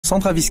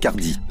Sandra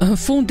Viscardi. Un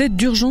fonds d'aide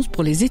d'urgence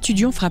pour les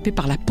étudiants frappés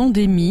par la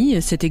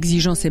pandémie. Cette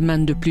exigence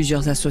émane de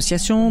plusieurs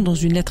associations. Dans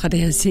une lettre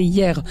adressée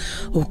hier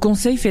au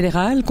Conseil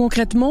fédéral,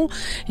 concrètement,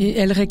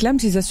 elle réclame,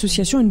 ces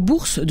associations, une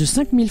bourse de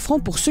 5 000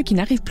 francs pour ceux qui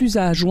n'arrivent plus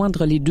à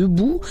joindre les deux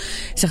bouts.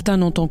 Certains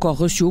n'ont encore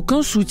reçu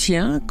aucun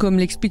soutien, comme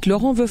l'explique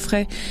Laurent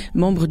Veufray,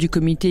 membre du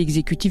comité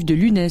exécutif de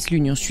l'UNES,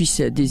 l'Union Suisse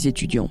des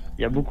étudiants.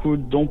 Il y a beaucoup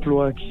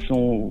d'emplois qui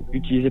sont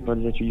utilisés par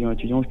des étudiants et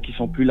étudiantes qui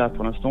sont plus là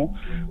pour l'instant,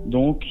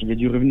 donc il y a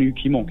du revenu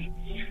qui manque.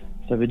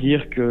 Ça veut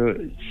dire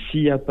que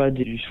s'il n'y a pas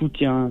du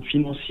soutien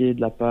financier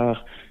de la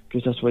part, que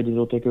ce soit des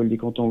autres écoles, des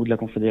cantons ou de la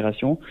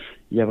Confédération,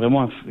 il y a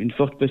vraiment une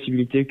forte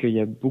possibilité qu'il y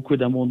a beaucoup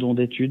d'abandon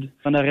d'études.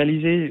 On a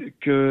réalisé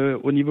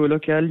qu'au niveau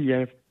local, il y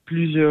a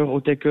plusieurs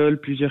hautes écoles,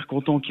 plusieurs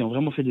cantons qui ont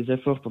vraiment fait des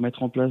efforts pour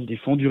mettre en place des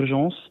fonds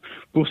d'urgence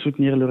pour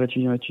soutenir leurs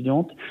étudiants et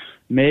étudiantes,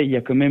 mais il y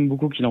a quand même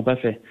beaucoup qui l'ont pas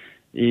fait.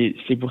 Et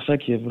c'est pour ça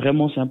qu'il est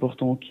vraiment c'est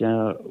important qu'il y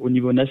a au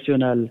niveau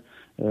national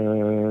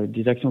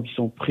des actions qui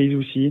sont prises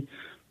aussi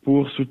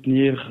pour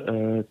soutenir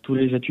tous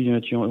les étudiants et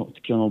étudiantes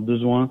qui en ont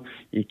besoin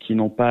et qui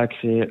n'ont pas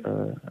accès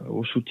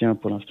au soutien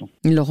pour l'instant.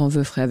 Laurent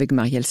Veufray avec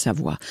Marielle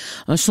Savoie.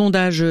 Un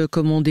sondage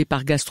commandé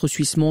par Gastro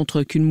Suisse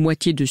montre qu'une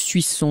moitié de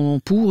Suisses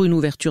sont pour une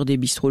ouverture des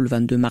bistrots le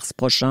 22 mars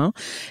prochain.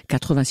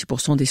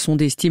 86% des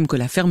sondés estiment que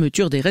la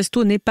fermeture des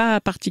restos n'est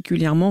pas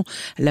particulièrement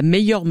la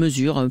meilleure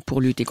mesure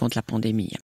pour lutter contre la pandémie.